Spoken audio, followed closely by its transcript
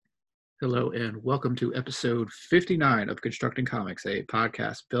Hello and welcome to episode 59 of Constructing Comics, a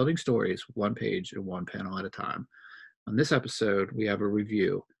podcast building stories one page and one panel at a time. On this episode, we have a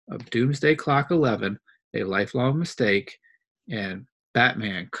review of Doomsday Clock 11, A Lifelong Mistake, and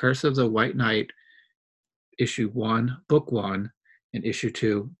Batman, Curse of the White Knight, Issue 1, Book 1, and Issue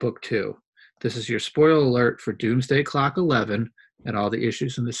 2, Book 2. This is your spoiler alert for Doomsday Clock 11 and all the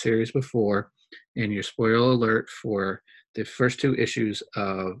issues in the series before, and your spoiler alert for the first two issues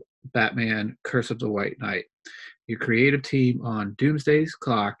of Batman, Curse of the White Knight. Your creative team on Doomsday's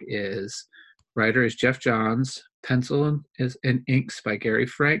Clock is writer is Jeff Johns, pencil and inks by Gary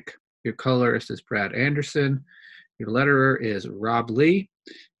Frank. Your colorist is Brad Anderson. Your letterer is Rob Lee.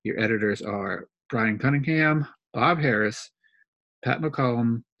 Your editors are Brian Cunningham, Bob Harris, Pat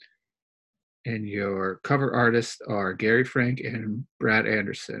McCollum, and your cover artists are Gary Frank and Brad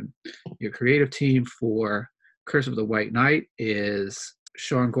Anderson. Your creative team for Curse of the White Knight is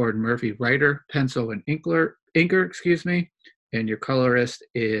Sean Gordon Murphy, writer, pencil, and inker, and your colorist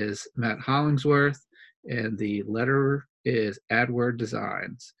is Matt Hollingsworth, and the letterer is AdWord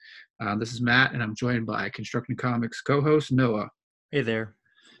Designs. This is Matt, and I'm joined by Constructing Comics co-host Noah. Hey there.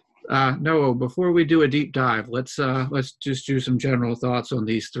 Noah, before we do a deep dive, let's just do some general thoughts on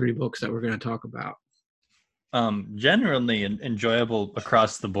these three books that we're going to talk about. Generally enjoyable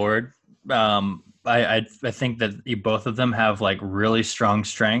across the board. I think that both of them have like really strong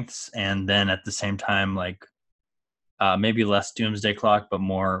strengths, and then at the same time, like maybe less Doomsday Clock, but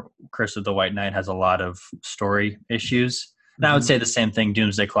more Curse of the White Knight has a lot of story issues. And I would say the same thing.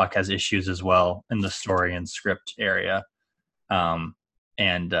 Doomsday Clock has issues as well in the story and script area.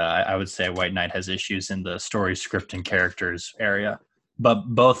 And I would say White Knight has issues in the story, script, and characters area. But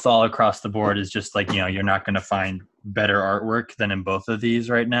both all across the board is just like, you're not going to find better artwork than in both of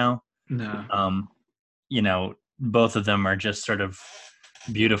these right now. No. Both of them are just sort of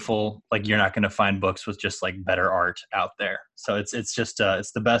beautiful. Like, you're not going to find books with just like better art out there. So it's just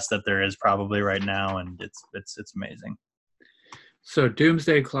it's the best that there is probably right now, and it's amazing. So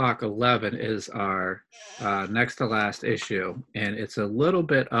Doomsday Clock 11 is our next to last issue, and it's a little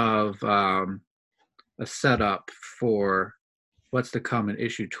bit of a setup for what's to come in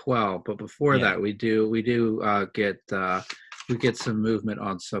issue 12. But before that, we get some movement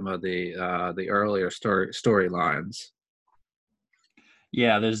on some of the earlier storylines.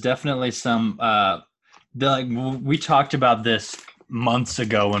 Yeah, there's definitely some. We talked about this months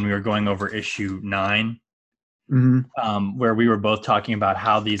ago when we were going over issue 9. Where we were both talking about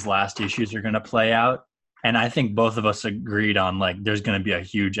how these last issues are going to play out. And I think both of us agreed on like there's going to be a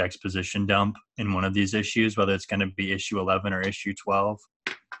huge exposition dump in one of these issues, whether it's going to be issue 11 or issue 12.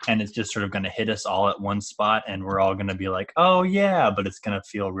 And it's just sort of going to hit us all at one spot, and we're all going to be like, oh yeah, but it's going to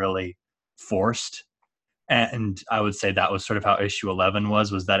feel really forced. And I would say that was sort of how issue 11 was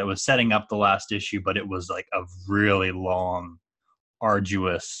that it was setting up the last issue, but it was like a really long,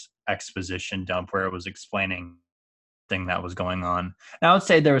 arduous exposition dump where it was explaining thing that was going on. And I would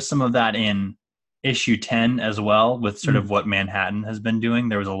say there was some of that in issue 10 as well, with sort of what Manhattan has been doing.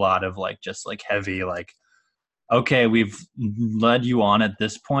 There was a lot of like just like heavy like, okay, we've led you on at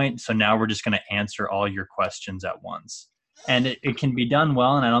this point, so now we're just going to answer all your questions at once. And it can be done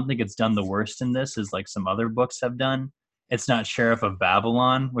well, and I don't think it's done the worst in this as like some other books have done. It's not Sheriff of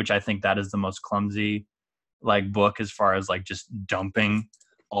Babylon, which I think that is the most clumsy like book as far as like just dumping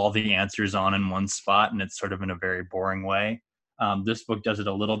all the answers on in one spot, and it's sort of in a very boring way. This book does it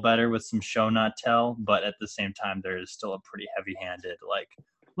a little better with some show not tell, but at the same time, there is still a pretty heavy-handed, like,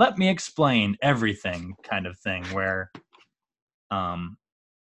 let me explain everything kind of thing where,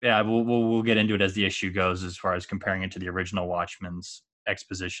 we'll get into it as the issue goes as far as comparing it to the original Watchmen's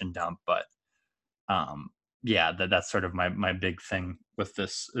exposition dump. But that's sort of my big thing with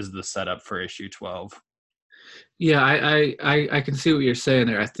this is the setup for issue 12. Yeah, I can see what you're saying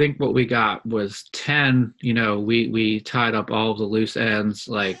there. I think what we got was 10. We tied up all of the loose ends,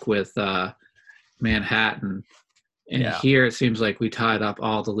 like with Manhattan, and here it seems like we tied up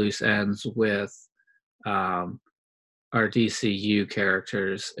all the loose ends with our DCU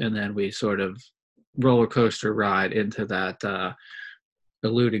characters, and then we sort of roller coaster ride into that,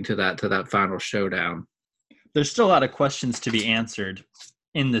 alluding to that final showdown. There's still a lot of questions to be answered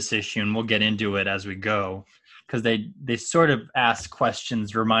in this issue, and we'll get into it as we go, because they sort of ask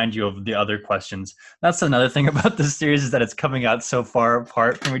questions, remind you of the other questions. That's another thing about this series, is that it's coming out so far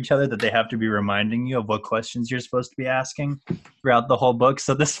apart from each other that they have to be reminding you of what questions you're supposed to be asking throughout the whole book.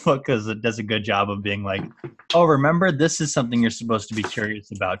 So this book does a good job of being like, oh, remember, this is something you're supposed to be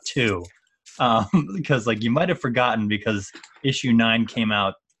curious about too. Because like you might have forgotten, because issue 9 came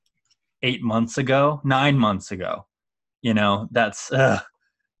out 9 months ago. That's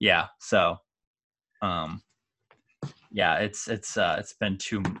yeah. So, yeah, it's been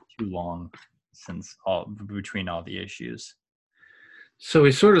too long since between all the issues. So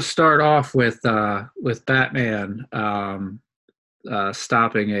we sort of start off with Batman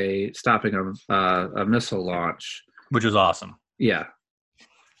stopping a missile launch, which was awesome. Yeah.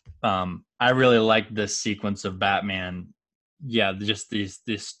 I really like this sequence of Batman. Yeah, just these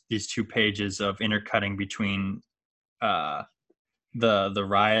 2 pages of intercutting between the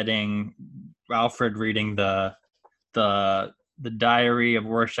rioting, Alfred reading the diary of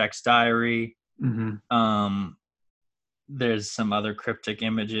Rorschach's diary. Mm-hmm. There's some other cryptic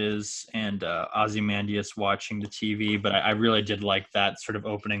images and Ozymandias watching the TV, but I really did like that sort of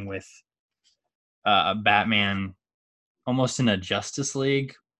opening with Batman almost in a Justice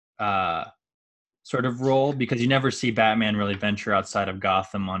League sort of role, because you never see Batman really venture outside of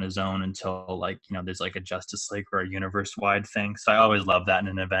Gotham on his own until, like, there's like a Justice League or a universe-wide thing. So I always love that in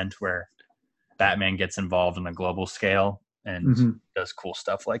an event where Batman gets involved on a global scale and does cool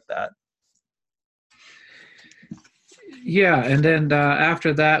stuff like that. Yeah, and then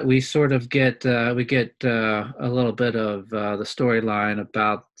after that, we sort of get a little bit of the storyline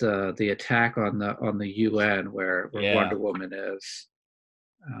about the attack on the UN where Wonder Woman is.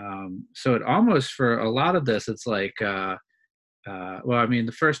 So it almost, for a lot of this, it's like, well, I mean,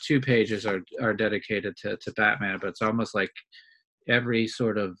 the first 2 pages are dedicated to Batman, but it's almost like every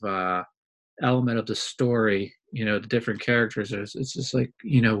sort of element of the story, the different characters, it's just like,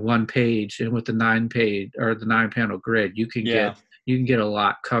 1 page, and with the 9-page or the 9-panel grid, you can get a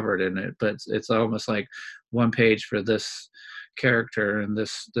lot covered in it, but it's almost like 1 page for this character and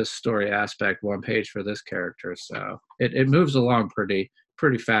this story aspect, 1 page for this character. So it moves along pretty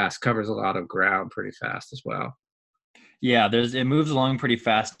fast, covers a lot of ground pretty fast as well. Yeah, it moves along pretty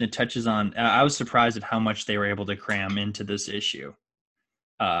fast, and it touches on, I was surprised at how much they were able to cram into this issue.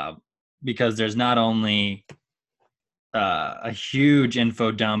 Because there's not only a huge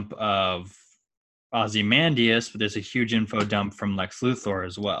info dump of Ozymandias, but there's a huge info dump from Lex Luthor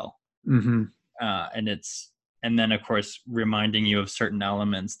as well. Mm-hmm. And then, of course, reminding you of certain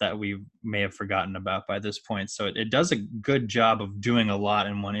elements that we may have forgotten about by this point. So it does a good job of doing a lot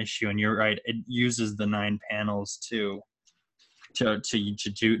in 1 issue. And you're right, it uses the 9 panels to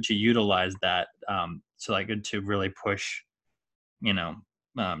utilize that, to really push,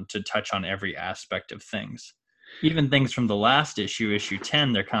 to touch on every aspect of things. Even things from the last issue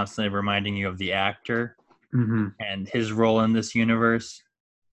 10, they're constantly reminding you of the actor and his role in this universe.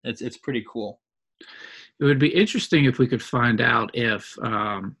 It's pretty cool. It would be interesting if we could find out if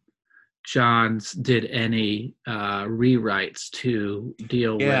Johns did any rewrites to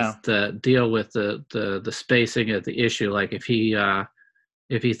deal with the spacing of the issue. Like if he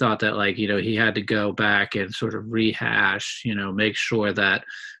thought that, like, he had to go back and sort of rehash, make sure that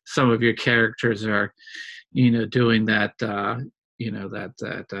some of your characters are, doing that,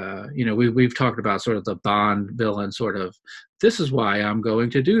 we've talked about sort of the Bond villain sort of, this is why I'm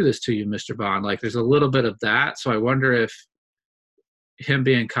going to do this to you, Mr. Bond. Like, there's a little bit of that. So I wonder if him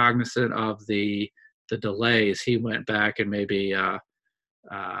being cognizant of the delays, he went back and maybe added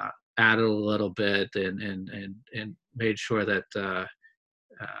a little bit and made sure that there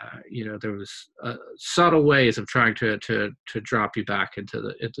was subtle ways of trying to drop you back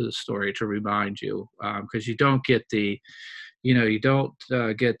into the story to remind you, because you don't get the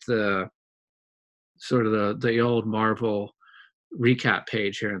sort of the old Marvel recap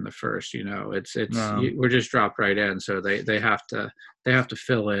page here in the first. We're just dropped right in, so they have to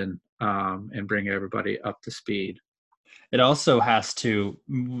fill in and bring everybody up to speed. It also has to,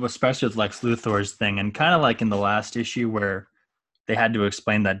 especially with Lex Luthor's thing, and kind of like in the last issue where they had to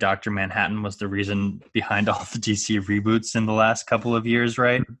explain that Dr. Manhattan was the reason behind all the DC reboots in the last couple of years,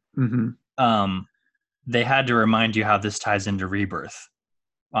 right? Mm-hmm. They had to remind you how this ties into Rebirth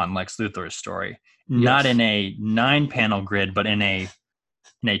on Lex Luthor's story. Yes. Not in a 9-panel grid, but in a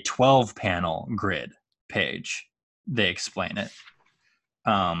 12-panel grid page. They explain it.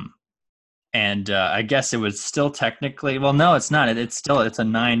 And I guess it was still technically, well, no, it's not. It's a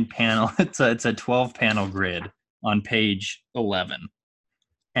 9-panel. It's a 12-panel grid on page 11.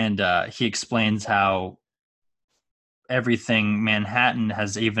 And he explains how everything Manhattan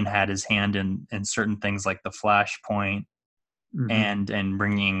has even had his hand in certain things like the Flashpoint, and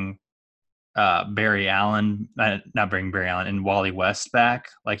bringing Barry Allen, not bringing Barry Allen, and Wally West back,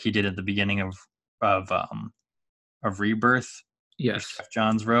 like he did at the beginning of Rebirth. Yes, Jeff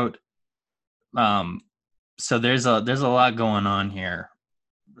Johns wrote. So there's a lot going on here.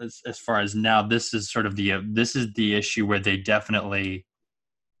 As far as now, this is sort of the issue where they definitely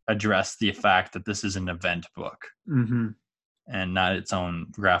address the fact that this is an event book, and not its own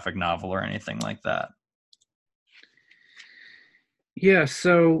graphic novel or anything like that. Yeah,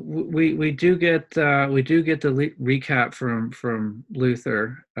 so we do get the recap from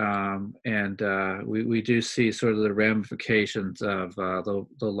Luthor, and we do see sort of the ramifications of the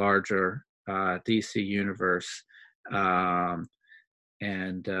larger DC universe, and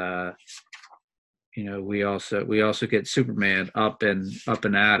we also get Superman up and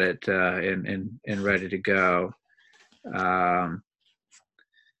at it, and ready to go.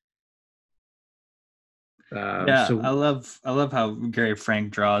 Yeah, so I love how Gary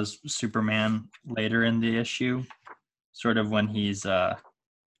Frank draws Superman later in the issue, sort of when he's back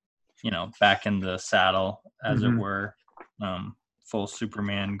in the saddle, as it were, full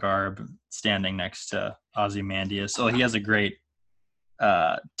Superman garb, standing next to Ozymandias. So he has a great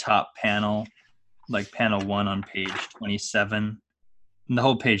top panel, like panel 1 on page 27, and the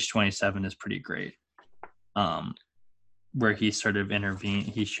whole page 27 is pretty great. Where he sort of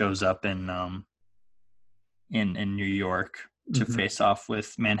he shows up in New York to face off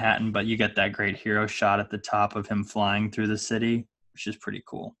with Manhattan, but you get that great hero shot at the top of him flying through the city, which is pretty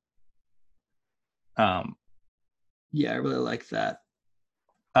cool. Yeah, I really like that.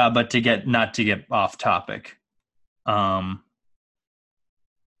 But not to get off topic,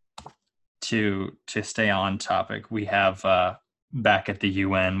 to stay on topic, we have back at the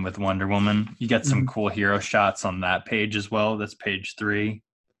UN with Wonder Woman. You get some cool hero shots on that page as well. That's page 3,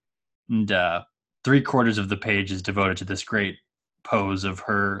 and 3/4 of the page is devoted to this great pose of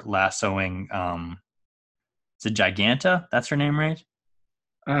her lassoing. Is it Giganta? That's her name, right?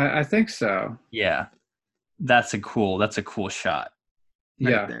 I think so. Yeah, that's a cool shot.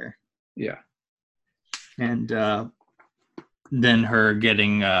 Right there. Yeah. And then her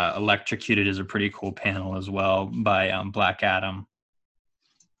getting electrocuted is a pretty cool panel as well by Black Adam.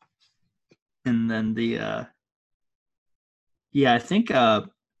 And then I think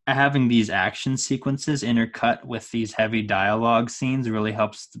having these action sequences intercut with these heavy dialogue scenes really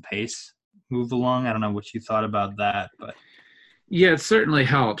helps the pace move along. I don't know what you thought about that, but yeah, it certainly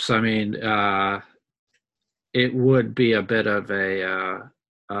helps. I mean, it would be a bit of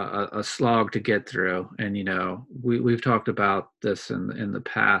a slog to get through, and we've talked about this in the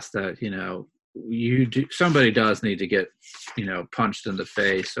past that somebody does need to get punched in the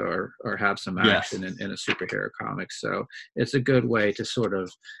face or have some action in a superhero comic. So it's a good way to sort of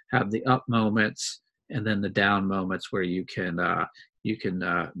have the up moments and then the down moments where you can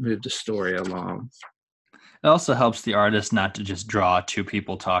move the story along. It also helps the artist not to just draw two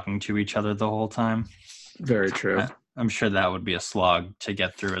people talking to each other the whole time. Very true. I'm sure that would be a slog to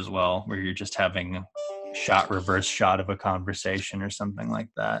get through as well, where you're just having a reverse shot of a conversation or something like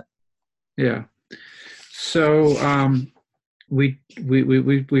that. Yeah. So we've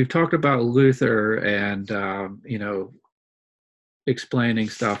talked about Luthor and explaining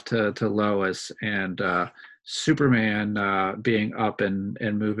stuff to Lois, and Superman being up and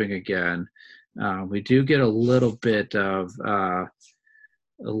moving again. We do get a little bit of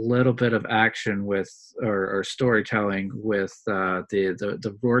action with or storytelling with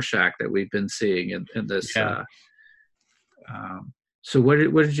the Rorschach that we've been seeing in this. Yeah. So what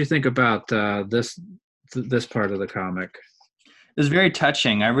did you think about this part of the comic? It was very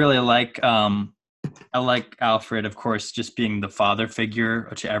touching. I really like Alfred, of course, just being the father figure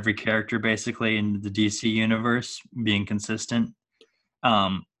to every character basically in the DC universe, being consistent.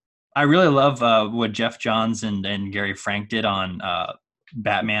 I really love what Jeff Johns and Gary Frank did on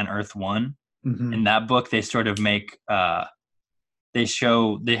Batman Earth 1. In that book, they sort of make they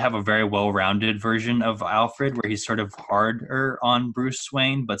have a very well-rounded version of Alfred where he's sort of harder on Bruce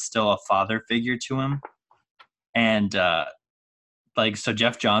Wayne but still a father figure to him. And so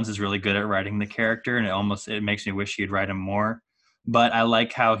Jeff Johns is really good at writing the character, and it makes me wish he'd write him more. But I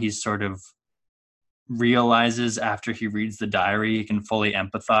like how he's sort of realizes after he reads the diary he can fully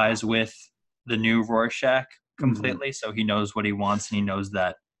empathize with the new Rorschach completely. So he knows what he wants, and he knows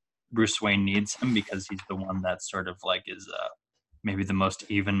that Bruce Wayne needs him because he's the one that sort of like is maybe the most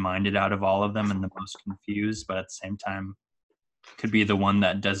even-minded out of all of them and the most confused, but at the same time could be the one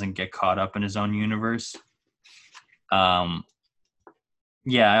that doesn't get caught up in his own universe. I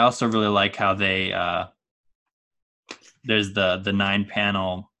also really like how they there's the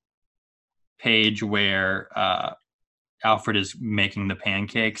 9-panel page where Alfred is making the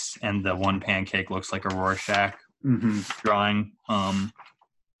pancakes, and the one pancake looks like a Rorschach drawing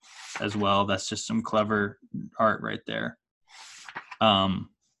as well. That's just some clever art right there.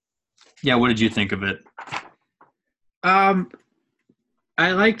 What did you think of it? I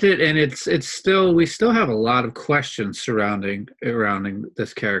I liked it, and it's still we still have a lot of questions surrounding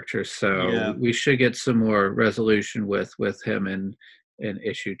this character. So Yeah. we should get some more resolution with him in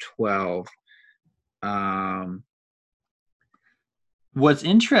issue 12. Um, What's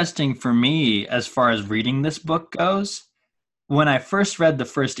interesting for me as far as reading this book goes, when I first read the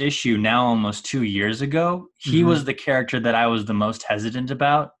first issue, now almost 2 years ago, he mhm, was the character that I was the most hesitant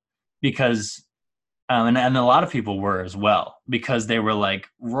about because, and a lot of people were as well, because they were like,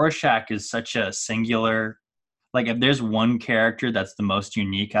 Rorschach is such a singular, like if there's one character that's the most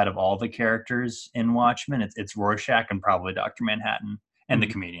unique out of all the characters in Watchmen, it's Rorschach and probably Dr. Manhattan and the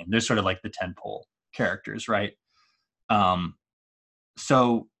mhm, comedian. They're sort of like the tentpole characters, right? Um,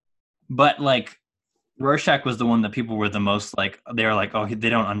 so, but like Rorschach was the one that people were the most like, they were like, oh, they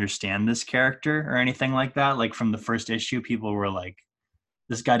don't understand this character or anything like that. Like from the first issue, people were like,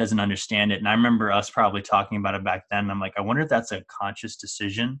 this guy doesn't understand it. And I remember us probably talking about it back then. I'm like, I wonder if that's a conscious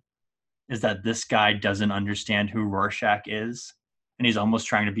decision, is that this guy doesn't understand who Rorschach is. And he's almost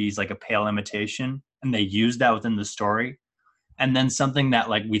trying to be, he's like a pale imitation. And they used that within the story. And then something that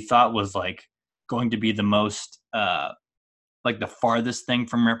like we thought was like going to be the most, like the farthest thing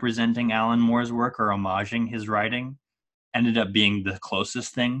from representing Alan Moore's work or homaging his writing ended up being the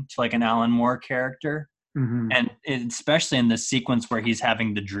closest thing to like an Alan Moore character. mhm, And especially in this sequence where he's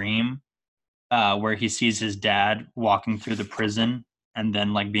having the dream, where he sees his dad walking through the prison and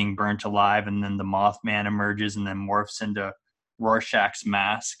then like being burnt alive, and then the Mothman emerges and then morphs into Rorschach's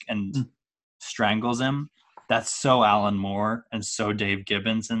mask and mm, strangles him. That's so Alan Moore and so Dave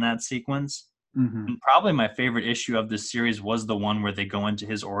Gibbons in that sequence. mhm. And probably my favorite issue of this series was the one where they go into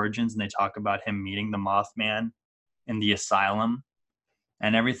his origins and they talk about him meeting the Mothman in the asylum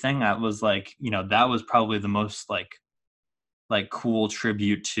and everything. That was like, that was probably the most like cool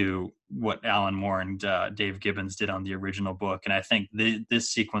tribute to what Alan Moore and Dave Gibbons did on the original book. And I think this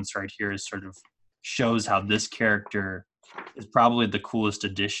sequence right here is sort of shows how this character is probably the coolest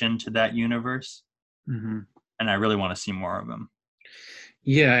addition to that universe. Mhm. And I really want to see more of him.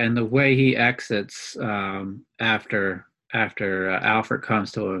 Yeah, and the way he exits after Alfred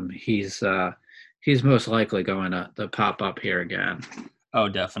comes to him, he's most likely going to pop up here again. Oh,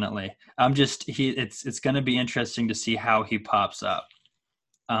 definitely. I'm just it's going to be interesting to see how he pops up.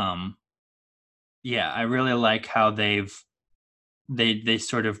 Um, yeah, I really like how they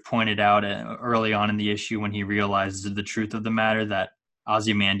sort of pointed out early on in the issue when he realizes the truth of the matter that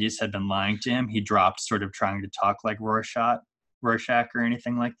Ozymandias had been lying to him. He dropped sort of trying to talk like Rorschach or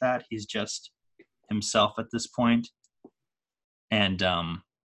anything like that. He's just himself at this point. And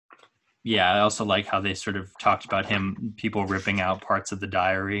yeah, I also like how they sort of talked about him, people ripping out parts of the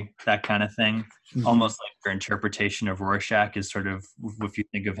diary, that kind of thing. Mhm. Almost like their interpretation of Rorschach is sort of, if you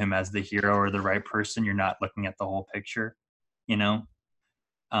think of him as the hero or the right person, you're not looking at the whole picture, you know?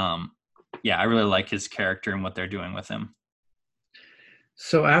 Um, yeah, I really like his character and what they're doing with him.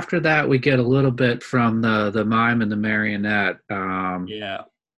 So after that, we get a little bit from the mime and the marionette. Yeah.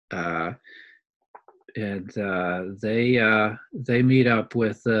 Uh, and they meet up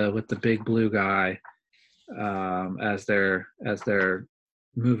with the big blue guy as they're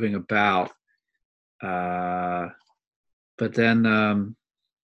moving about. But then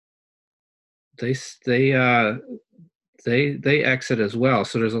they they uh, they exit as well.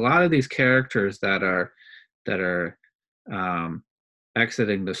 So there's a lot of these characters that are um,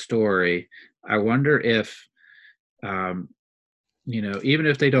 exiting the story. I wonder if um, even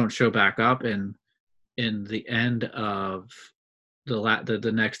if they don't show back up in the end of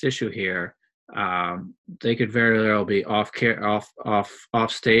the next issue here, they could very well be off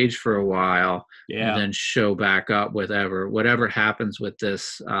stage for a while, and Yeah. then show back up with whatever happens with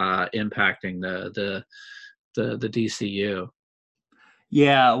this impacting the DCU.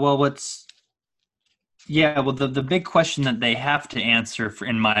 Yeah. Well, the big question that they have to answer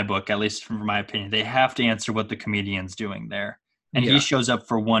in my book, at least from my opinion, they have to answer what the comedian's doing there. And he Yeah. shows up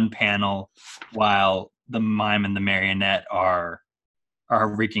for one panel while the mime and the marionette are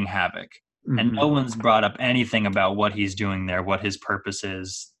wreaking havoc. And Hmm. no one's brought up anything about what he's doing there, what his purpose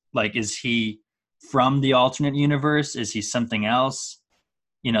is. Like, is he from the alternate universe? Is he something else?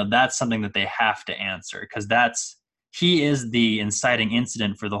 That's something that they have to answer, because he is the inciting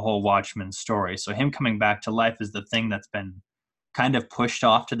incident for the whole Watchmen story. So him coming back to life is the thing that's been kind of pushed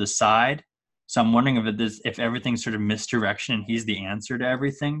off to the side. So I'm wondering if everything's sort of misdirection and he's the answer to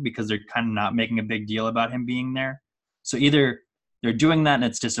everything, because they're kind of not making a big deal about him being there. So either they're doing that and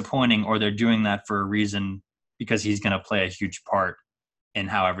it's disappointing, or they're doing that for a reason because he's going to play a huge part in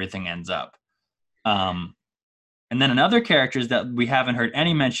how everything ends up. And then another characters that we haven't heard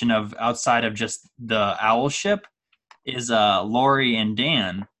any mention of outside of just the owl ship is Laurie and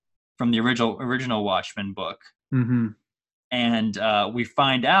Dan from the original Watchmen book. Mm-hmm. And we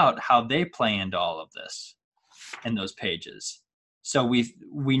find out how they play into all of this in those pages. So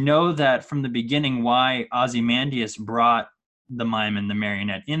we know that from the beginning why Ozymandias brought the mime and the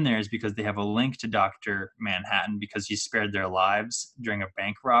marionette in there is because they have a link to Dr. Manhattan because he spared their lives during a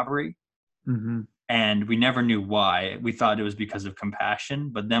bank robbery. Mm-hmm. And we never knew why. We thought it was because of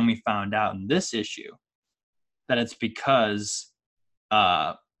compassion, but then we found out in this issue that it's because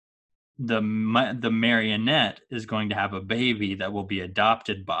the marionette is going to have a baby that will be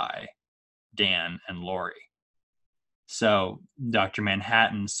adopted by Dan and Laurie. So Dr.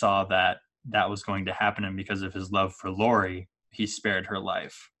 Manhattan saw that was going to happen, and because of his love for Laurie, he spared her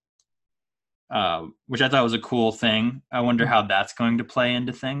life, which I thought was a cool thing. I wonder how that's going to play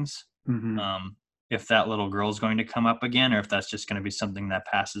into things. Mm-hmm. If that little girl is going to come up again, or if that's just going to be something that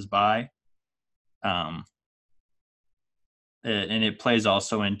passes by. And it plays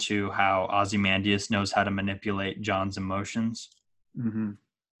also into how Ozymandias knows how to manipulate John's emotions. Mm-hmm.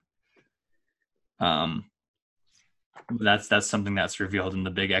 That's something that's revealed in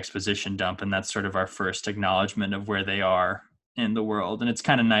the big exposition dump, and that's sort of our first acknowledgement of where they are in the world. And it's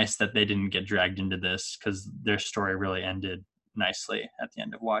kind of nice that they didn't get dragged into this because their story really ended nicely at the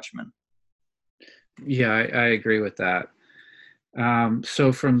end of Watchmen. Yeah, I agree with that.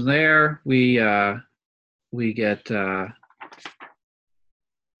 So from there, we get a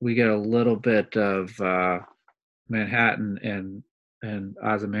little bit of Manhattan and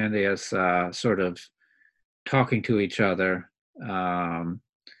Ozymandias sort of talking to each other, and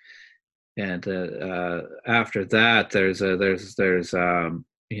after that, there's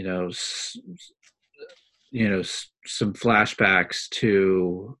some flashbacks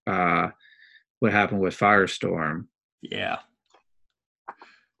to what happened with Firestorm. Yeah.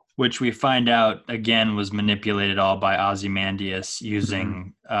 Which we find out, again, was manipulated all by Ozymandias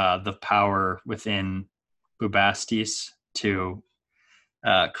using the power within Bubastis to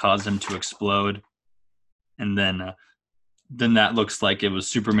cause him to explode. And then that looks like it was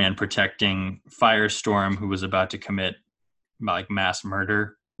Superman protecting Firestorm, who was about to commit mass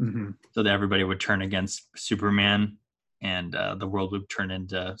murder. Mm-hmm. So that everybody would turn against Superman and the world would turn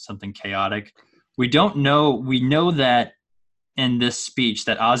into something chaotic. We don't know. We know that in this speech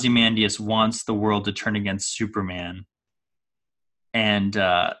that Ozymandias wants the world to turn against Superman, and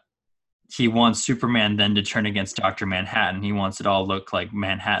he wants Superman then to turn against Dr. Manhattan. He wants it all to look like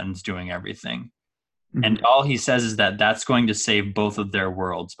Manhattan's doing everything. Mm-hmm. And all he says is that that's going to save both of their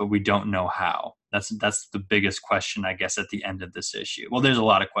worlds, but we don't know how. That's the biggest question, I guess, at the end of this issue. Well, there's a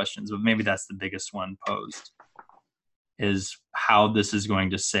lot of questions, but maybe that's the biggest one posed, is how this is going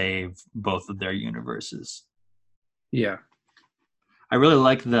to save both of their universes. Yeah. I really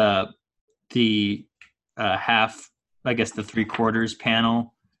like the half, I guess the 3/4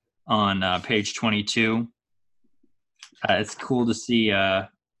 panel on page 22. It's cool to see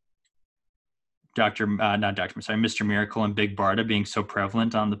Mr. Miracle and Big Barda being so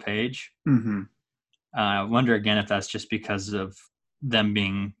prevalent on the page. Mm-hmm. I wonder again if that's just because of them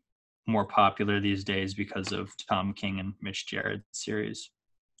being more popular these days because of Tom King and Mitch Gerard's series.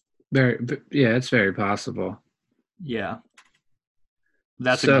 It's very possible. Yeah.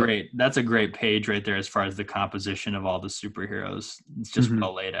 That's a great page right there as far as the composition of all the superheroes. It's just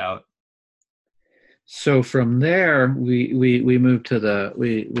well laid out. So from there, we move to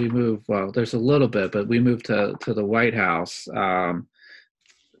well, there's a little bit, but we move to the White House.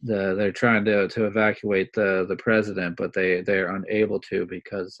 They're trying to evacuate the president, but they're unable to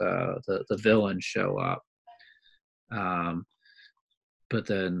because the villains show up. But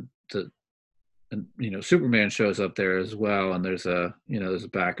then Superman shows up there as well, and there's a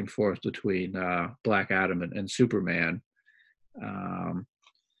back and forth between Black Adam and Superman.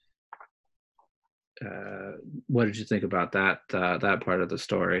 What did you think about that part of the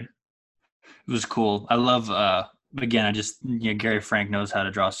story? It was cool. I love again, Gary Frank knows how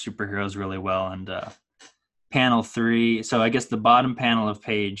to draw superheroes really well, and panel 3. So I guess the bottom panel of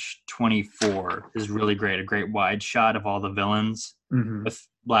page 24 is really great. A great wide shot of all the villains with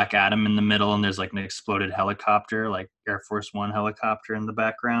Black Adam in the middle, and there's like an exploded helicopter, like Air Force One helicopter in the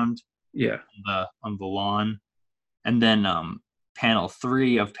background. Yeah, on the lawn, and then panel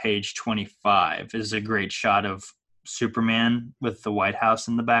 3 of page 25 is a great shot of Superman with the White House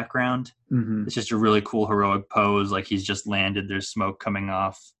in the background. Mm-hmm. It's just a really cool heroic pose, like he's just landed. There's smoke coming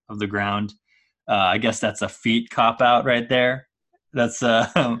off of the ground. I guess that's a feet cop out right there. That's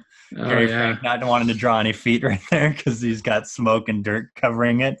Gary Frank not wanting to draw any feet right there because he's got smoke and dirt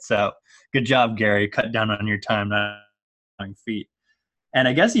covering it. So good job, Gary. Cut down on your time not drawing feet. And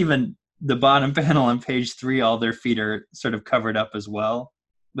I guess even the bottom panel on page 3, all their feet are sort of covered up as well,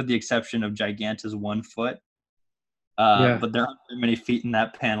 with the exception of Giganta's 1 foot. Yeah. But there aren't very many feet in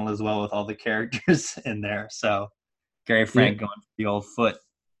that panel as well with all the characters in there. So Gary Yeah. Frank going for the old foot.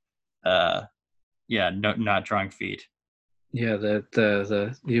 Yeah, no, not drawing feet. Yeah,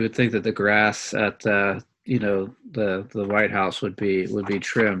 the you would think that the grass at the White House would be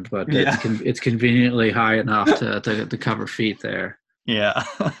trimmed, but Yeah. it's conveniently high enough to cover feet there. Yeah.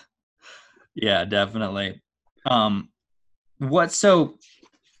 Yeah, definitely.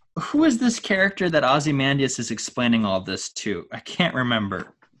 Who is this character that Ozymandias is explaining all this to? I can't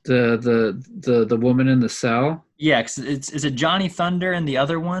remember. The woman in the cell. Yeah, is it Johnny Thunder and the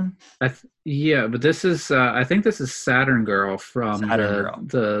other one? Yeah, but this is I think this is Saturn Girl from Saturn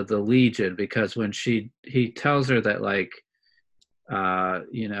the Legion, because when he tells her that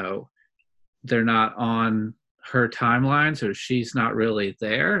they're not on her timeline, so she's not really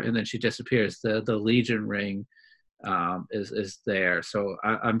there, and then she disappears. The Legion ring is there, so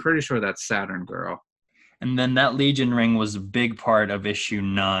I'm pretty sure that's Saturn Girl. And then that Legion ring was a big part of issue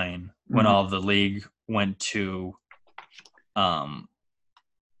 9 when all of the League went to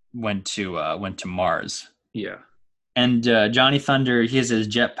Mars. Yeah. And Johnny Thunder, he has his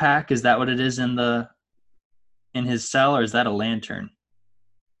jetpack. Is that what it is in his cell, or is that a lantern?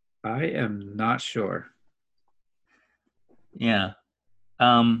 I am not sure. Yeah.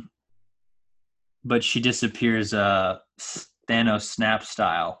 But she disappears Thanos snap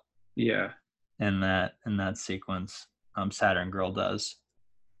style. Yeah. In that sequence. Saturn Girl does.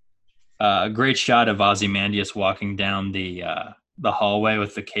 A great shot of Ozymandias walking down the hallway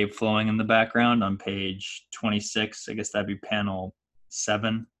with the cape flowing in the background on page 26. I guess that'd be panel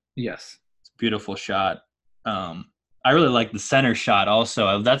 7. Yes. It's a beautiful shot. I really like the center shot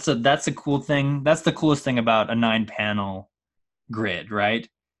also. That's a cool thing. That's the coolest thing about a 9-panel grid, right?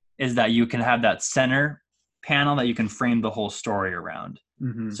 Is that you can have that center panel that you can frame the whole story around.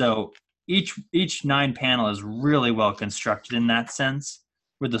 Mm-hmm. So each 9 panel is really well constructed in that sense,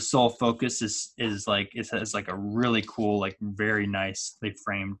 where the sole focus is like a really cool, like very nicely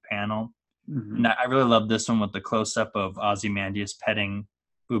framed panel. Mm-hmm. And I really love this one with the close up of Ozymandias petting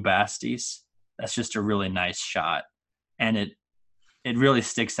Bubastis. That's just a really nice shot, and it really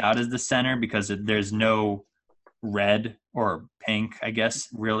sticks out as the center because there's no red or pink, I guess,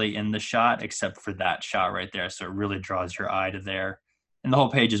 really in the shot except for that shot right there. So it really draws your eye to there. And the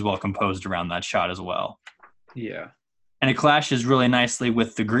whole page is well composed around that shot as well. Yeah. And it clashes really nicely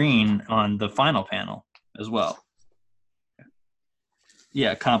with the green on the final panel as well.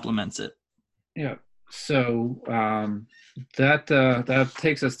 Yeah, it complements it. Yeah. So that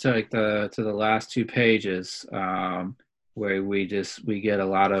takes us to the last 2 pages, where we get a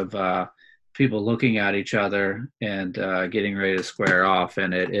lot of people looking at each other and getting ready to square off,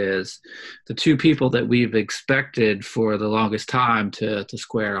 and it is the 2 people that we've expected for the longest time to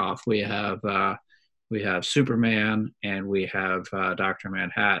square off. We have Superman and we have Dr.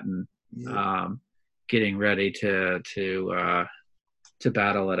 Manhattan getting ready to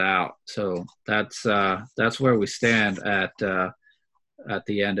battle it out. So that's where we stand at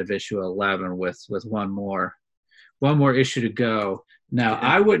the end of issue 11 with one more issue to go. Now,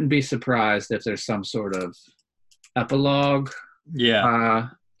 I wouldn't be surprised if there's some sort of epilogue,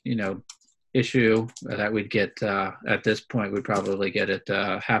 issue that we'd get. At this point, we'd probably get it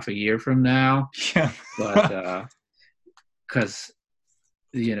half a year from now. Yeah. But because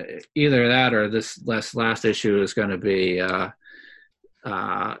either that or this last issue is going to be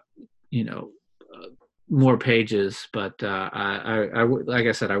more pages. But I like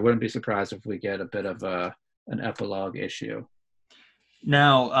I said, I wouldn't be surprised if we get a bit of an epilogue issue.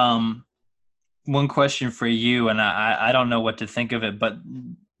 Now, one question for you, and I don't know what to think of it, but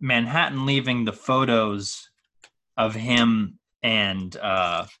Manhattan leaving the photos of him and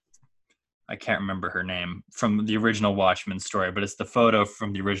I can't remember her name from the original Watchmen story, but it's the photo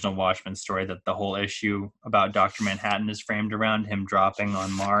from the original Watchmen story that the whole issue about Dr. Manhattan is framed around, him dropping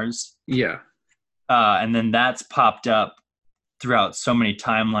on Mars. Yeah. And then that's popped up throughout so many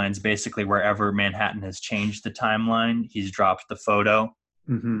timelines, basically wherever Manhattan has changed the timeline, he's dropped the photo.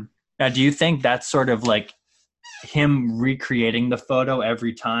 Mm-hmm. Now, do you think that's sort of like him recreating the photo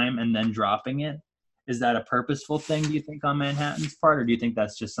every time and then dropping it? Is that a purposeful thing, do you think, on Manhattan's part, or do you think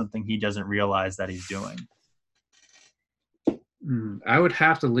that's just something he doesn't realize that he's doing? I would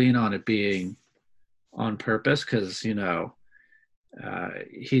have to lean on it being on purpose because,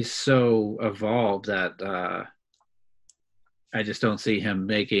 he's so evolved that I just don't see him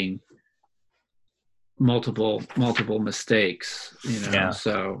making multiple mistakes, Yeah.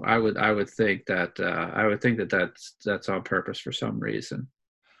 So I would think that that's on purpose for some reason.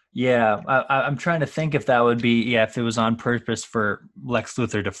 Yeah, I'm trying to think if that would be, yeah, if it was on purpose for Lex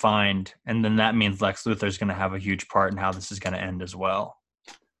Luthor to find, and then that means Lex Luthor is going to have a huge part in how this is going to end as well.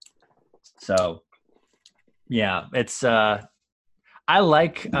 So, yeah, it's I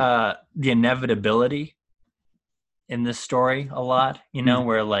like the inevitability in this story a lot, Mm.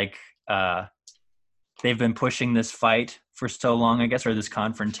 where like uh they've been pushing this fight for so long, I guess, or this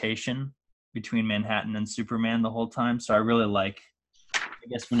confrontation between Manhattan and Superman the whole time. So I really like, I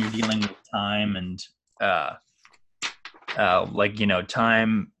guess, when you're dealing with time and uh like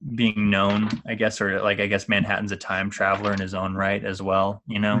time being known, I guess, or like I guess Manhattan's a time traveler in his own right as well.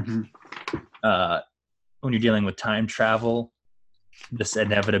 Mm-hmm. Uh, when you're dealing with time travel, this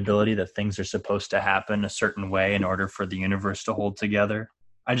inevitability that things are supposed to happen a certain way in order for the universe to hold together.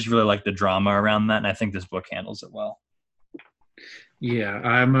 I just really like the drama around that, and I think this book handles it well. Yeah,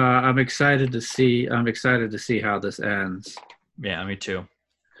 I'm excited to see. I'm excited to see how this ends. Yeah, me too.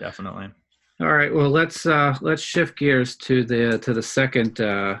 Definitely. All right, well let's shift gears to the second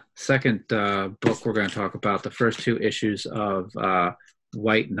book we're going to talk about. The first two issues of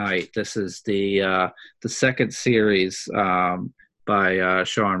White Knight. This is the second series by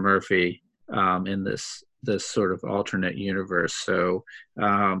Sean Murphy in this sort of alternate universe. So,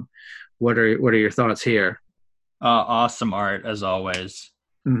 what are your thoughts here? Awesome art as always.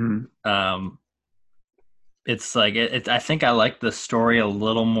 Mm-hmm. Um, it's like I think I like the story a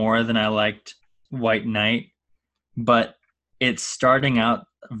little more than I liked White Knight, but it's starting out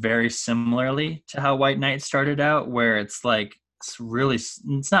very similarly to how White Knight started out, where it's like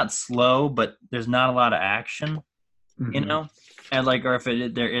it's not slow, but there's not a lot of action, Mm-hmm. and like, or if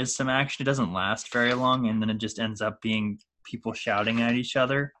there is some action, it doesn't last very long, and then it just ends up being people shouting at each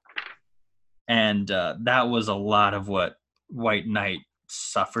other, and that was a lot of what White Knight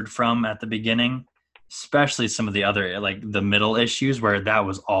suffered from at the beginning, especially some of the other, like the middle issues where that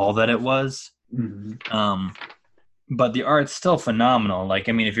was all that it was. Mm-hmm. But the art's still phenomenal. Like,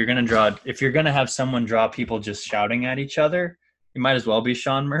 I mean, if you're gonna have someone draw people just shouting at each other, it might as well be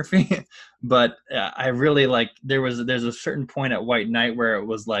Sean Murphy. But I really like, there's a certain point at White Knight where it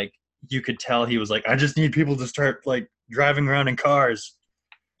was like you could tell he was like, I just need people to start like driving around in cars.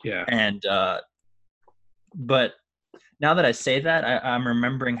 Yeah. And but now that I say that, I'm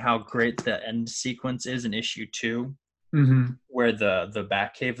remembering how great the end sequence is in issue 2, Mm-hmm. where the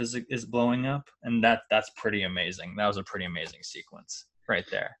Batcave is blowing up, and that's pretty amazing. That was a pretty amazing sequence right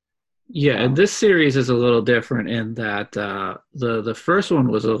there. Yeah, and this series is a little different in that the first one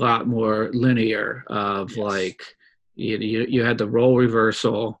was a lot more linear. Of Yes. like you had the role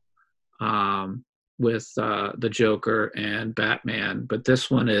reversal um, with the Joker and Batman, but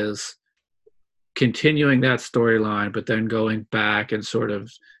this one is continuing that storyline, but then going back and sort of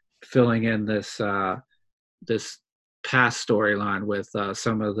filling in this past storyline with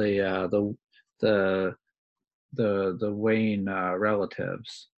some of the the Wayne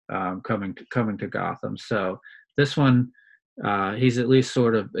relatives coming to Gotham. So this one, he's at least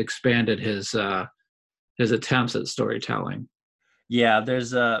sort of expanded his attempts at storytelling. Yeah,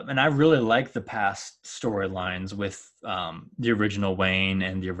 and I really like the past storylines with the original Wayne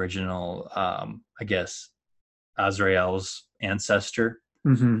and the original, I guess, Azrael's ancestor.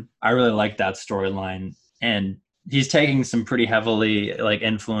 Mm-hmm. I really like that storyline, and he's taking some pretty heavily like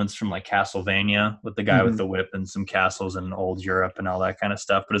influence from like Castlevania with the guy with Mm-hmm. the whip and some castles in old Europe and all that kind of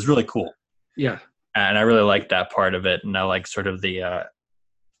stuff. But it's really cool, Yeah. and I really like that part of it. And I like sort of the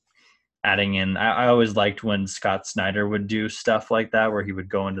adding in. I always liked when Scott Snyder would do stuff like that, where he would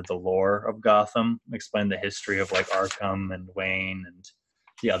go into the lore of Gotham, explain the history of like Arkham and Wayne and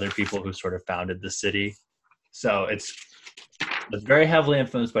the other people who sort of founded the city. So it's very heavily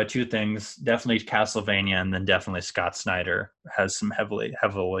influenced by two things: definitely Castlevania, and then definitely Scott Snyder has some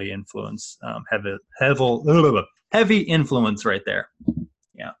heavily influence, heavy influence right there.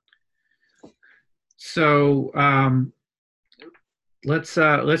 Yeah. So let's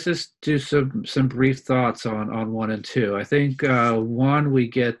just do some brief thoughts on one and two. I think one we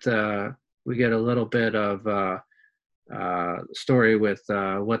get a little bit of story with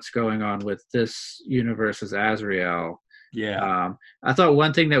what's going on with this universe as Azrael. Yeah. I thought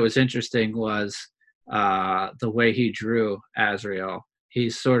one thing that was interesting was the way he drew Azrael.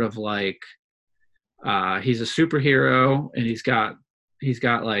 He's sort of like he's a superhero, and he's got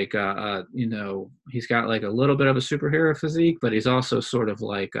like he's got like a little bit of a superhero physique, but he's also sort of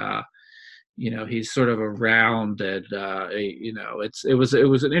like he's sort of a rounded it was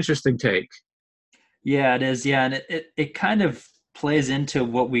an interesting take. Yeah, it is. Yeah, and it kind of plays into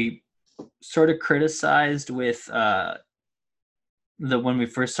what we sort of criticized with the when we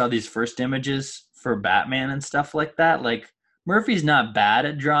first saw these first images for Batman and stuff like that. Like Murphy's not bad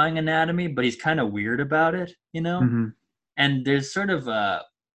at drawing anatomy, but he's kind of weird about it, you know? Mm-hmm. And there's sort of a,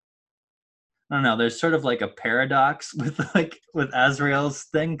 I don't know, there's sort of like a paradox with Azrael's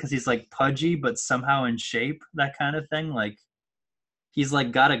thing, because he's like pudgy but somehow in shape, that kind of thing. Like he's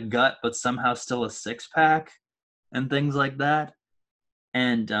like got a gut but somehow still a six pack and things like that.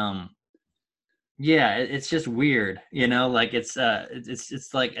 And yeah, it's just weird, you know, like it's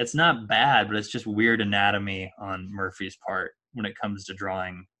like it's not bad, but it's just weird anatomy on Murphy's part when it comes to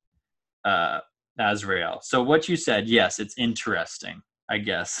drawing Azrael. So what you said, yes, it's interesting, I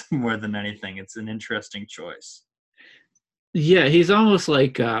guess, more than anything. It's an interesting choice. Yeah, he's almost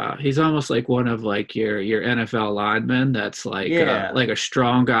like one of like your NFL linemen that's Yeah. like a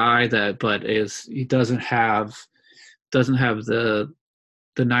strong guy that but he doesn't have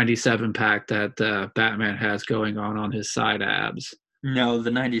the 97 pack that Batman has going on his side abs. No, the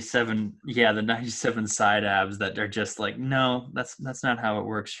 97, yeah, the 97 side abs that are just like, no, that's not how it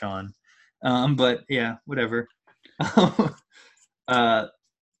works, Sean. But yeah, whatever. uh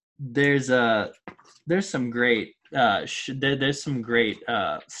there's some great there's some great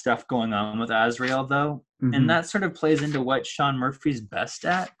stuff going on with Azrael though. Mm-hmm. And that sort of plays into what Sean Murphy's best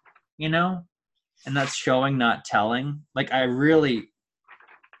at, you know? And that's showing, not telling. Like I really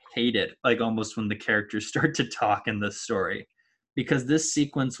hate it, like almost when the characters start to talk in this story, because this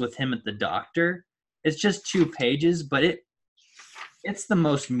sequence with him at the doctor, it's just 2 pages, but it's the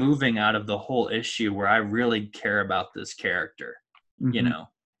most moving out of the whole issue, where I really care about this character, Mm-hmm. you know,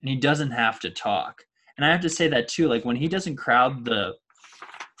 and he doesn't have to talk. And I have to say that too, like when he doesn't crowd the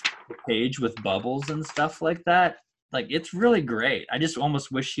page with bubbles and stuff like that, like it's really great. I just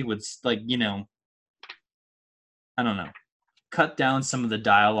almost wish he would, like, you know, I don't know, cut down some of the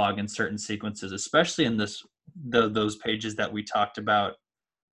dialogue in certain sequences, especially in those pages that we talked about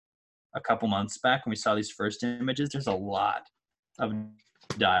a couple months back when we saw these first images. There's a lot of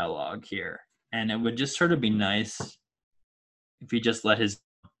dialogue here, and it would just sort of be nice if he just let his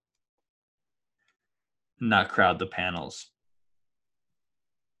not crowd the panels.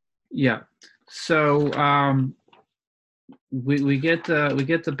 Yeah. So we get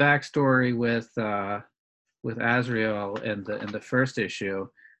the backstory with Azrael in the first issue,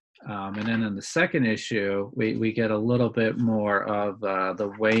 and then in the second issue we get a little bit more of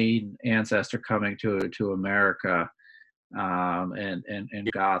the Wayne ancestor coming to America, and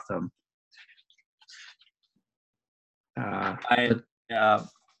Gotham.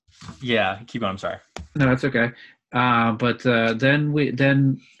 Yeah, keep on. I'm sorry. No, that's okay. But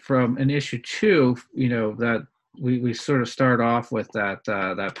then from in issue 2, you know, that we sort of start off with that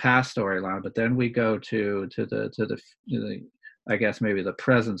past storyline, but then we go to the I guess maybe the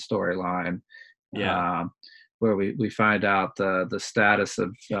present storyline, Yeah. Where we find out the status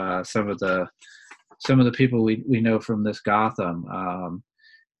of some of the people we know from this Gotham.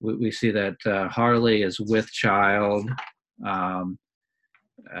 We see that Harley is with child.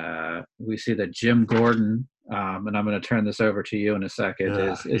 We see that Jim Gordon, and I'm going to turn this over to you in a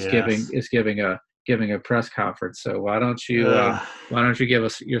second, is giving a press conference. So why don't you give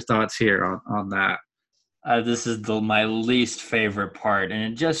us your thoughts here on that? This is my least favorite part,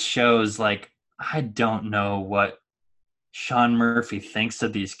 and it just shows, like, I don't know what Sean Murphy thinks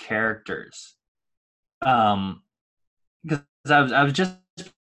of these characters. Because I've just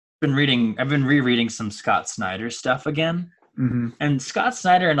been rereading some Scott Snyder stuff again. Mm-hmm. And Scott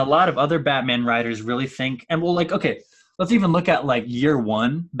Snyder and a lot of other Batman writers really think, and well, like, okay, let's even look at like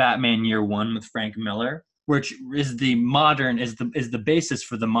Batman Year One with Frank Miller, which is the basis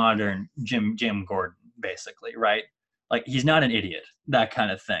for the modern Jim Gordon, basically, right? Like, he's not an idiot, that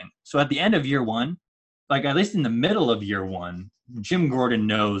kind of thing. So at the end of Year One, like at least in the middle of Year One, Jim Gordon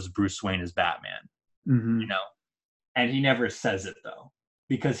knows Bruce Wayne is Batman, mm-hmm. you know, and he never says it though,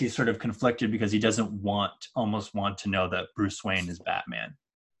 because he's sort of conflicted, because he doesn't almost want to know that Bruce Wayne is Batman.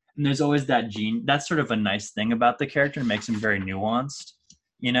 And there's always that gene. That's sort of a nice thing about the character. It makes him very nuanced,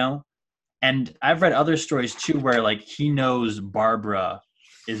 you know? And I've read other stories too, where like he knows Barbara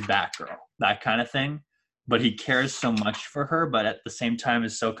is Batgirl, that kind of thing, but he cares so much for her, but at the same time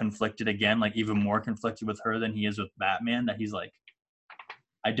is so conflicted again, like even more conflicted with her than he is with Batman, that he's like,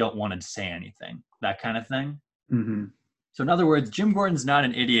 I don't want to say anything, that kind of thing. Mm-hmm. So in other words, Jim Gordon's not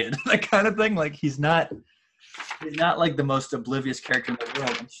an idiot, that kind of thing. Like he's not like the most oblivious character in the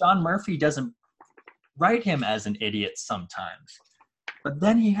world. And Sean Murphy doesn't write him as an idiot sometimes. But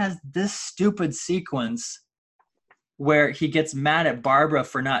then he has this stupid sequence where he gets mad at Barbara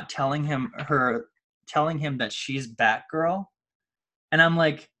for not telling him that she's Batgirl. And I'm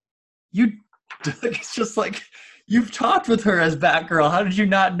like, it's just like, you've talked with her as Batgirl. How did you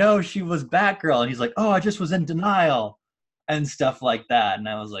not know she was Batgirl? And he's like, oh, I just was in denial. and stuff like that. And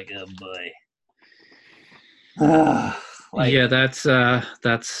I was like, oh boy. Yeah, that's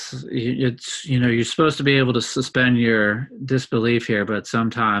it's you're supposed to be able to suspend your disbelief here, but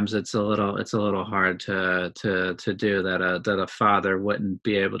sometimes it's a little hard to do that. That a father wouldn't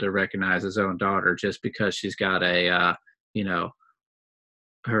be able to recognize his own daughter just because she's got a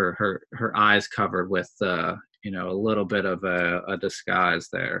her eyes covered with a little bit of a disguise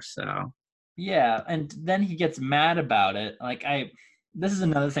there. So yeah, and then he gets mad about it. This is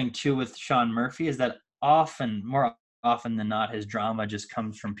another thing too with Sean Murphy, is that more often than not, his drama just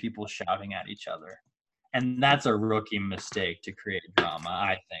comes from people shouting at each other. And that's a rookie mistake to create drama,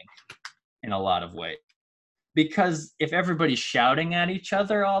 I think, in a lot of ways. Because if everybody's shouting at each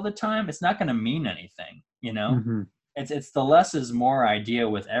other all the time, it's not going to mean anything, mm-hmm. It's the less is more idea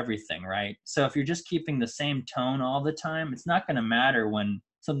with everything, right? So if you're just keeping the same tone all the time, it's not going to matter when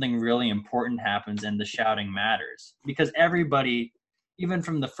something really important happens and the shouting matters. Because everybody, even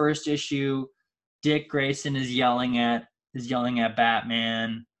from the first issue, Dick Grayson is yelling at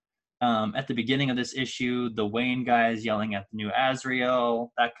Batman. At the beginning of this issue, the Wayne guy is yelling at the new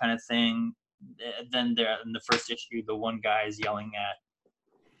Azrael, that kind of thing. Then there in the first issue, the one guy is yelling at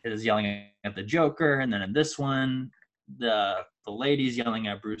the Joker, and then in this one, the lady's yelling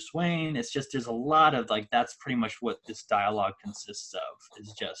at Bruce Wayne. It's just there's a lot of that's pretty much what this dialogue consists of,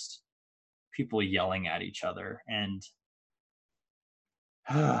 is just people yelling at each other, and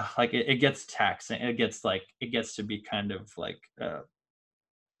it gets taxing. It gets to be kind of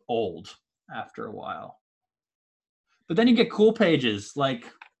old after a while. But then you get cool pages,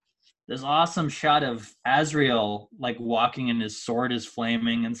 like this awesome shot of Azrael walking and his sword is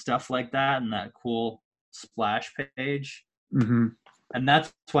flaming and stuff like that, and that cool splash page. Mm-hmm. And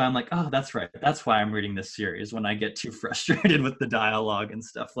that's why I'm like, oh, that's right. That's why I'm reading this series, when I get too frustrated with the dialogue and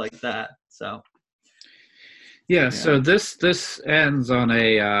stuff like that. So yeah. So this ends on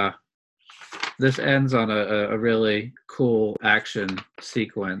a really cool action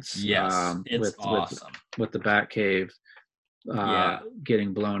sequence. Yes, it's awesome. With the Batcave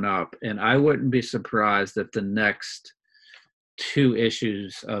getting blown up. And I wouldn't be surprised if the next 2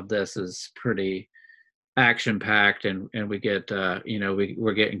 issues of this is pretty action packed, and we get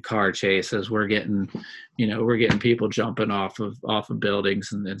we're getting car chases, we're getting people jumping off of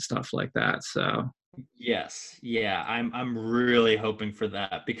buildings and stuff like that. So yes, yeah, I'm really hoping for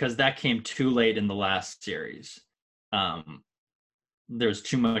that, because that came too late in the last series. There's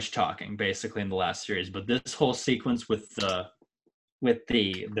too much talking basically in the last series, but this whole sequence with the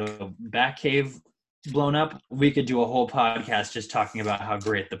Batcave blown up, we could do a whole podcast just talking about how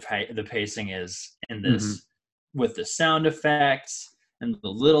great the pacing is in this, mm-hmm. with the sound effects and the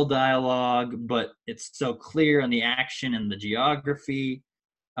little dialogue, but it's so clear in the action and the geography.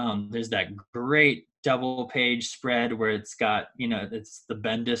 There's that great double page spread where it's got, it's the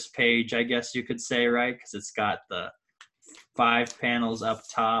Bendis page, I guess you could say, right? Because it's got the 5 panels up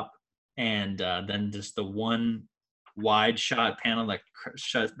top, and then just the one wide shot panel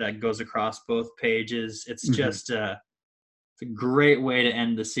that goes across both pages. It's mm-hmm. just it's a great way to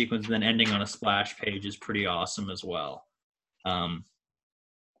end the sequence. And then ending on a splash page is pretty awesome as well.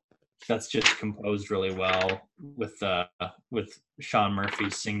 That's just composed really well with Sean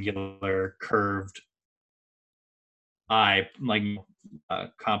Murphy's singular curved eye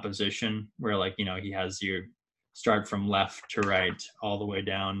composition, where he has you start from left to right all the way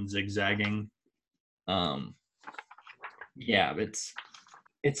down, zigzagging. Yeah,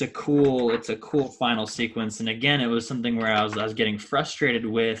 it's a cool final sequence. And again, it was something where I was getting frustrated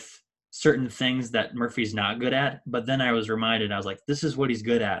with certain things that Murphy's not good at, but then I was reminded, I was like, this is what he's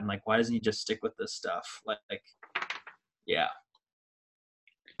good at, and why doesn't he just stick with this stuff? Yeah.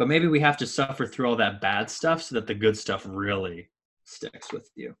 But maybe we have to suffer through all that bad stuff so that the good stuff really sticks with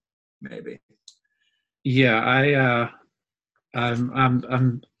you. Maybe. Yeah, I'm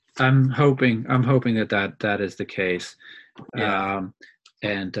hoping that is the case. Yeah.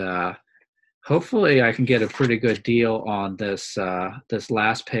 And hopefully I can get a pretty good deal on this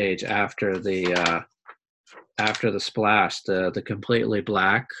last page after the splash, the completely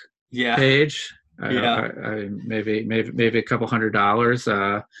black page. I maybe a couple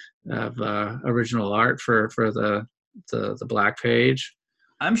 $100 of original art for the black page.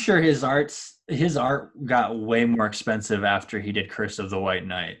 I'm sure his art got way more expensive after he did Curse of the White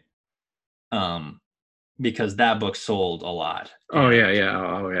Knight. Because that book sold a lot. Oh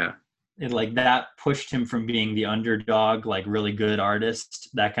yeah. It that pushed him from being the underdog, really good artist,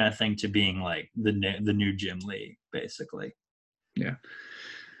 that kind of thing, to being the new Jim Lee, basically. Yeah.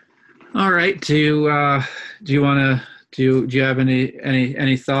 All right. Do you want Do you have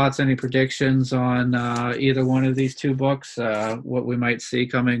any thoughts, any predictions on either one of these two books? What we might see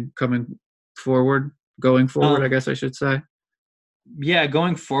forward, going forward, I Um, guess I should say. yeah,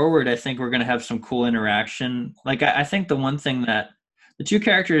 going forward, I think we're going to have some cool interaction. Like, I think the one thing that the two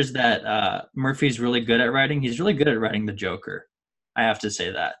characters that Murphy's really good at writing, he's really good at writing the Joker. I have to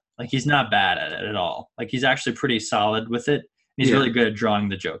say that. Like, he's not bad at it at all. Like, he's actually pretty solid with it. He's Yeah. really good at drawing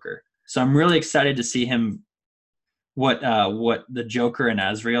the Joker. So I'm really excited to see him what the Joker and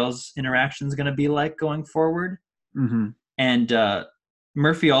Azrael's interaction is going to be like going forward. Mm-hmm. And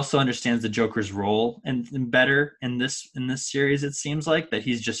Murphy also understands the Joker's role and better in this series. It seems like that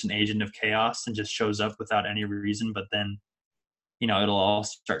he's just an agent of chaos and just shows up without any reason, but then it'll all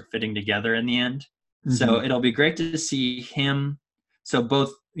start fitting together in the end. Mm-hmm. So it'll be great to see him. So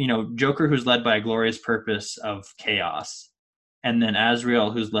both Joker, who's led by a glorious purpose of chaos, and then Azrael,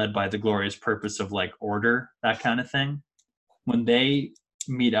 who's led by the glorious purpose of like order, that kind of thing. When they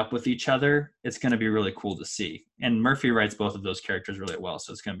meet up with each other, it's going to be really cool to see. And Murphy writes both of those characters really well,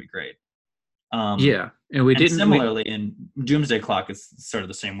 so it's going to be great. Yeah, and similarly in Doomsday Clock, it's sort of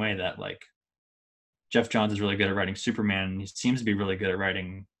the same way that like Jeff Johns is really good at writing Superman, and he seems to be really good at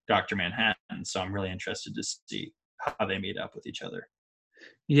writing Dr. Manhattan. So I'm really interested to see how they meet up with each other.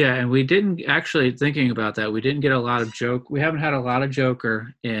 Yeah, and we didn't actually, thinking about that, we didn't get a lot of We haven't had a lot of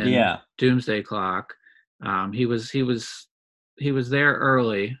Joker in Doomsday Clock. He was there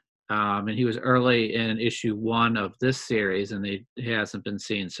early, and he was early in issue 1 of this series, and he hasn't been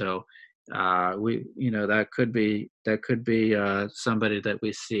seen. So that could be somebody that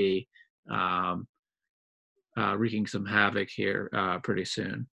we see wreaking some havoc here pretty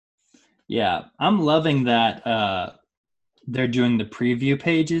soon. Yeah, I'm loving that they're doing the preview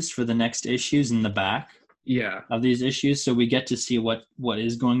pages for the next issues in the back of these issues, so we get to see what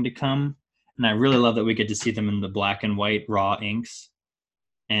is going to come. And I really love that we get to see them in the black and white raw inks.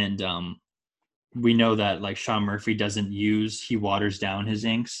 And we know that like Sean Murphy he waters down his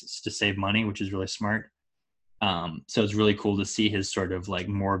inks to save money, which is really smart. So it's really cool to see his sort of like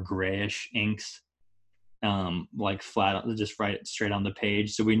more grayish inks, like flat, just write straight on the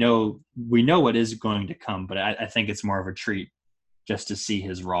page. So we know what is going to come, but I think it's more of a treat just to see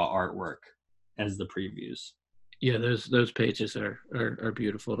his raw artwork as the previews. Yeah, those pages are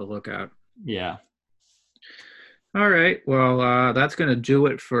beautiful to look at. Yeah. All right. Well, that's going to do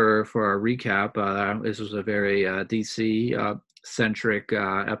it for our recap. This was a very DC centric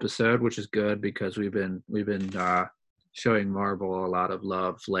episode, which is good because we've been showing Marvel a lot of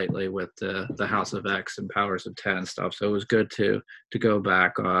love lately with the House of X and Powers of 10 stuff. So it was good to go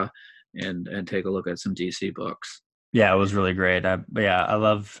back and take a look at some DC books. Yeah, it was really great. I'm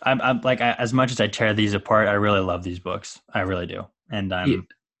like, as much as I tear these apart, I really love these books. I really do. And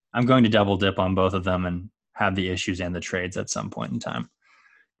I'm going to double dip on both of them and have the issues and the trades at some point in time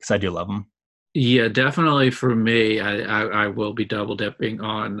because I do love them. Yeah, definitely for me, I will be double dipping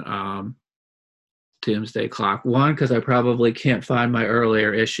on Doomsday Clock. One, because I probably can't find my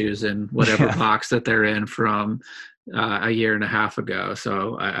earlier issues in whatever box that they're in from a year and a half ago.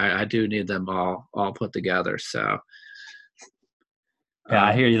 So I do need them all put together. So yeah,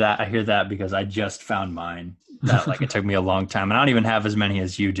 I hear that. I hear that because I just found mine. That like it took me a long time, and I don't even have as many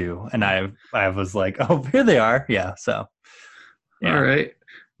as you do. And I was like, oh, here they are. Yeah. So. Yeah. All right.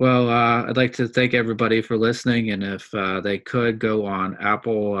 Well, I'd like to thank everybody for listening, and if they could go on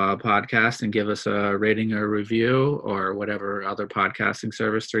Apple Podcast and give us a rating or review, or whatever other podcasting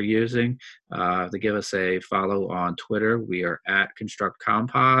service they're using, they give us a follow on Twitter. We are at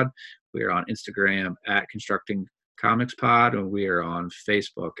ConstructCompod. We are on Instagram at ConstructingComicsPod, and we are on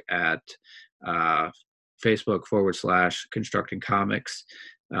Facebook at Facebook.com/ConstructingComics.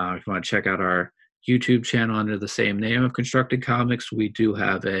 If you want to check out our YouTube channel under the same name of Constructing Comics, we do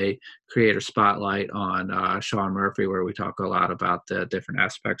have a creator spotlight on Sean Murphy, where we talk a lot about the different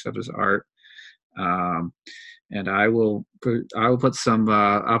aspects of his art. And I'll put some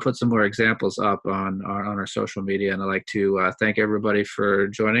more examples up on our social media. And I'd like to thank everybody for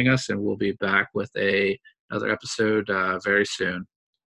joining us, and we'll be back with another episode very soon.